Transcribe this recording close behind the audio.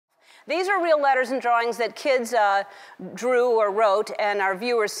These are real letters and drawings that kids drew or wrote, and our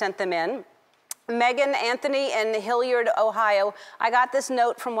viewers sent them in. Megan, Anthony, in Hilliard, Ohio. I got this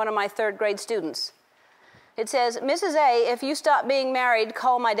note from one of my third grade students. It says, Mrs. A, if you stop being married,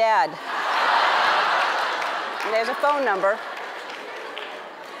 call my dad. And there's a phone number.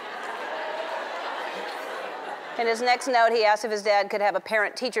 In his next note, he asked if his dad could have a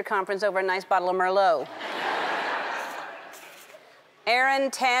parent-teacher conference over a nice bottle of Merlot. Erin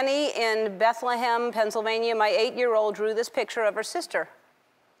Tanny in Bethlehem, Pennsylvania. My 8-year-old drew this picture of her sister.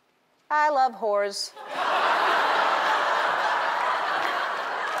 I love whores.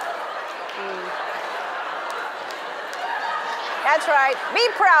 That's right. Be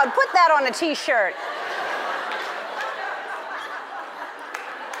proud. Put that on a t-shirt.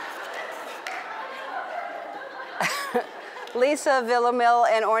 Lisa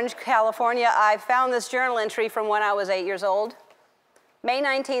Villamil in Orange, California. I found this journal entry from when I was 8 years old. May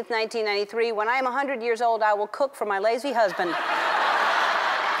 19th, 1993. When I am 100 years old, I will cook for my lazy husband.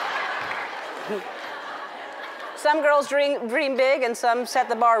 Some girls dream big and some set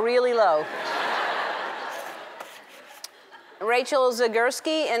the bar really low. Rachel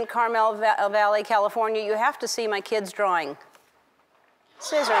Zagurski in Carmel Valley, California. You have to see my kid's drawing.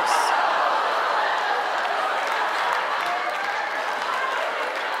 Scissors.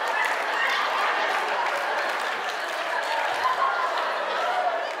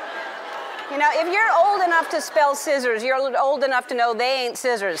 You know, if you're old enough to spell scissors, you're old enough to know they ain't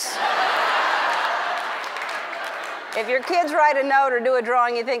scissors. If your kids write a note or do a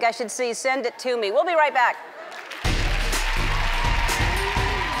drawing you think I should see, send it to me. We'll be right back.